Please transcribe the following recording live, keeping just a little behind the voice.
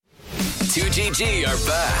2GG are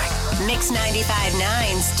back. Mix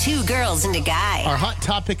 95.9's Two Girls and a Guy. Our hot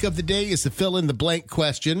topic of the day is the fill-in-the-blank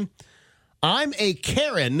question. I'm a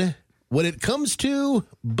Karen when it comes to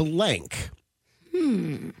blank.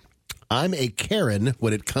 I'm a Karen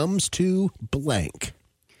when it comes to blank.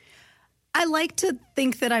 I like to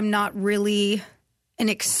think that I'm not really an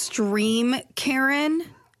extreme Karen.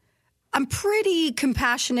 I'm pretty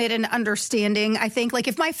compassionate and understanding. I think, like,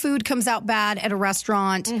 if my food comes out bad at a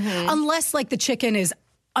restaurant, unless, like, the chicken is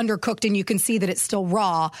undercooked and you can see that it's still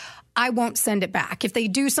raw, I won't send it back. If they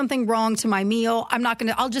do something wrong to my meal,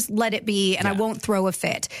 I'll just let it be and I won't throw a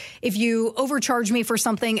fit. If you overcharge me for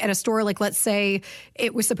something at a store, like, let's say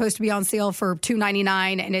it was supposed to be on sale for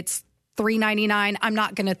 $2.99 and it's $3.99, I'm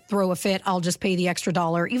not going to throw a fit. I'll just pay the extra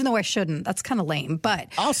 $1, even though I shouldn't. That's kind of lame, but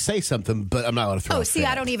I'll say something, but I'm not going to throw a fit.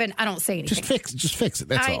 I don't say anything. Just fix it.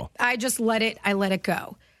 That's all. I just let it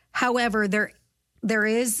go. However, there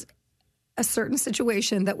is a certain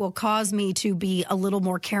situation that will cause me to be a little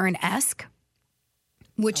more Karen-esque,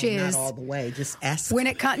 which is not all the way. Just ask. When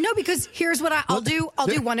it comes, no, because here's what I'll do. I'll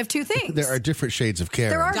do one of two things. There are different shades of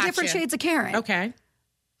Karen. There are Gotcha. different shades of Karen. Okay.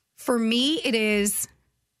 For me, it is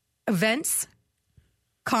events,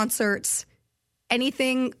 concerts,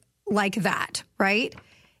 anything like that, right?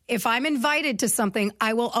 If I'm invited to something,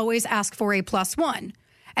 I will always ask for a +1.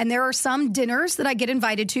 And there are some dinners that I get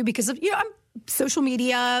invited to because of, I'm social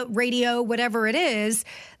media, radio, whatever it is,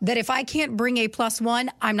 that if I can't bring a +1,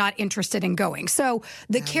 I'm not interested in going. So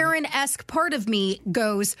the Karen-esque part of me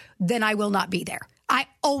goes, then I will not be there. I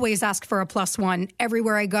always ask for a +1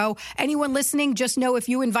 everywhere I go. Anyone listening, just know if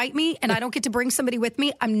you invite me and I don't get to bring somebody with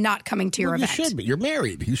me, I'm not coming to your event. You should be. You're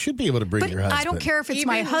married. You should be able to bring your husband. I don't care if it's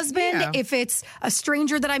my husband, if it's a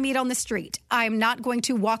stranger that I meet on the street. I'm not going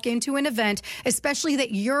to walk into an event, especially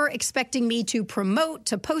that you're expecting me to promote,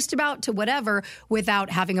 to post about, to whatever, without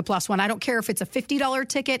having a +1. I don't care if it's a $50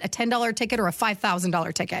 ticket, a $10 ticket, or a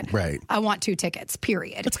 $5,000 ticket. Right. I want 2 tickets,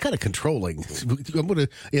 period. That's kind of controlling. I'm going to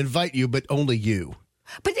invite you, but only you.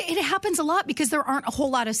 But it happens a lot because there aren't a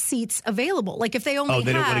whole lot of seats available. Like if they only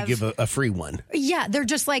they don't want to give a free one. Yeah, they're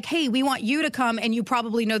just like, hey, we want you to come and you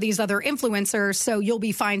probably know these other influencers, so you'll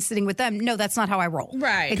be fine sitting with them. No, that's not how I roll.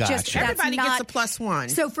 Right. Gotcha. Everybody gets a +1.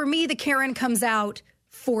 So for me, the Karen comes out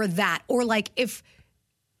for that. Or like if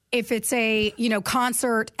it's a,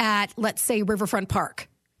 concert at, let's say, Riverfront Park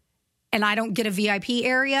and I don't get a VIP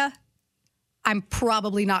area, I'm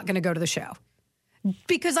probably not going to go to the show.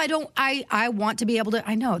 Because I want to be able to,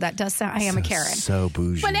 I know that does sound, I am a Karen. So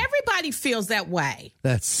bougie. But everybody feels that way.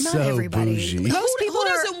 That's Not so everybody. bougie. Most people Who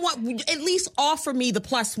doesn't want, at least offer me the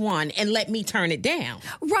 +1 and let me turn it down?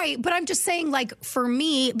 Right. But I'm just saying, like, for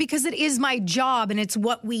me, because it is my job and it's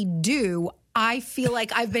what we do, I feel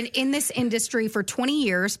like I've been in this industry for 20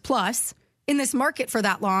 years plus, in this market for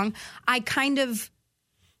that long. I kind of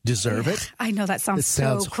Deserve it? I know that sounds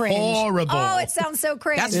sounds so cringe. horrible. Oh, it sounds so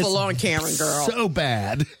cringe. That's full on Karen, girl. So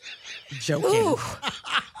bad. Joking. Ooh.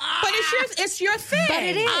 But it's your thing. But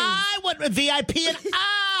it is. I want a VIP and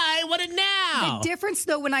I want it now. The difference,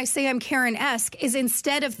 though, when I say I'm Karen-esque is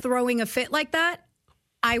instead of throwing a fit like that,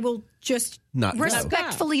 I will just Not go.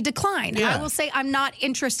 respectfully decline. Yeah. I will say I'm not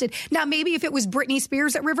interested. Now, maybe if it was Britney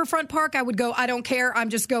Spears at Riverfront Park, I would go, I don't care. I'm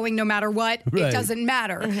just going no matter what. Right. It doesn't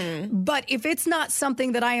matter. But if it's not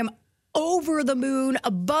something that I am over the moon,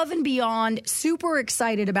 above and beyond, super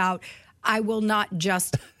excited about, I will not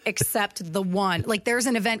just accept the one. Like there's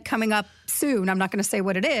an event coming up soon. I'm not going to say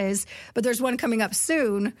what it is, but there's one coming up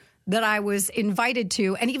soon that I was invited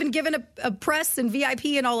to and even given a press and VIP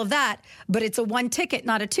and all of that, but it's a 1 ticket,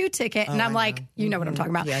 not a 2 ticket. And I'm like, you know what I'm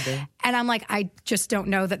talking about. Yeah, I do. And I'm like, I just don't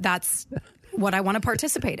know that that's what I want to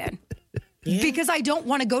participate in. Yeah. Because I don't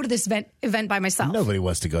want to go to this event by myself. Nobody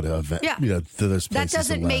wants to go to an event. Yeah. To those places that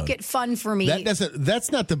doesn't alone. make it fun for me.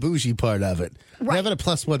 That's not the bougie part of it. Right. Having a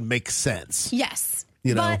 +1 makes sense. Yes.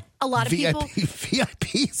 You know, but a lot of people.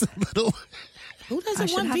 VIP's a little. Who I doesn't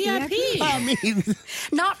should want have VIP? I mean,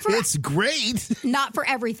 Not for it's great. Not for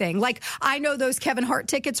everything. Like, I know those Kevin Hart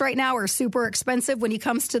tickets right now are super expensive when he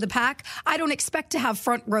comes to the pack. I don't expect to have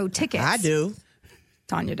front row tickets. I do.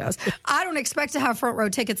 Tanya does. I don't expect to have front row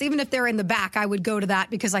tickets. Even if they're in the back, I would go to that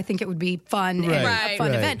because I think it would be fun and a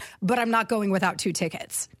fun event. But I'm not going without 2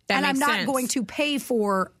 tickets. That I'm makes not sense. going to pay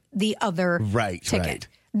for the other ticket. Right.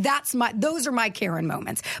 Those are my Karen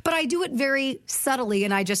moments. But I do it very subtly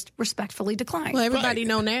and I just respectfully decline. Well, everybody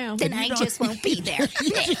know now. Then I just won't be there.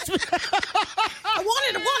 I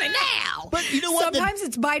want it now. But you know what? Sometimes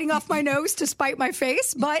it's biting off my nose to spite my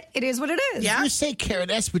face, but it is what it is. Yeah. You say Karen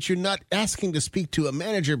S, but you're not asking to speak to a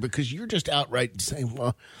manager because you're just outright saying,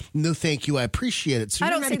 well, no, thank you. I appreciate it. So I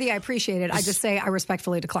you're don't say I appreciate it. I just say I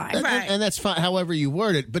respectfully decline. and that's fine, however you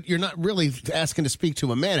word it, but you're not really asking to speak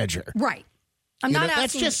to a manager. Right. I'm not That's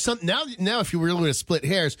asking. just something. Now, if you really want to split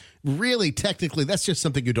hairs, really, technically, that's just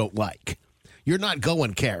something you don't like. You're not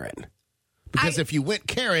going Karen. Because if you went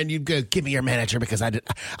Karen, you'd go, give me your manager because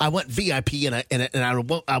I want VIP and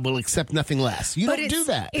I will accept nothing less. You don't do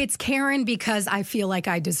that. It's Karen because I feel like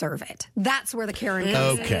I deserve it. That's where the Karen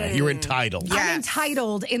comes in. Okay, you're entitled. I'm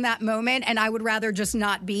entitled in that moment, and I would rather just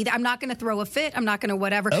not be there. I'm not going to throw a fit. I'm not going to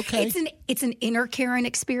whatever. Okay. It's an inner Karen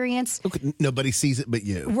experience. Okay, nobody sees it but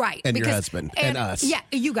you. Right. And your husband. And us. Yeah,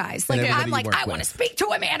 you guys. And Like everybody I'm you like, work I want to with. speak to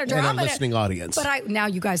a manager. And I'm our gonna- listening audience. But now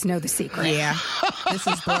you guys know the secret. Yeah. This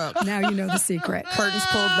is Brooke. Now you know the secret. Curtains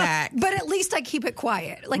pulled back. But at least I keep it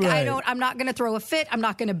quiet. Like Right. I'm not going to throw a fit. I'm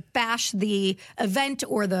not going to bash the event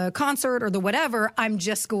or the concert or the whatever. I'm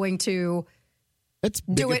just going to It's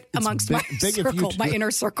big do of- it it's amongst big- my big of you circle, to- my inner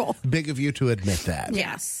circle. Big of you to admit that.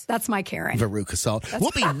 Yes. That's my Karen. Veruca Salt. We'll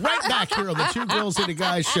be right back here on the Two Girls and a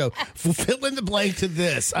Guy show. Fill in the blank to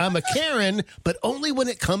this. I'm a Karen, but only when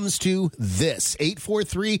it comes to this.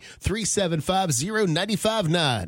 843-375-0959.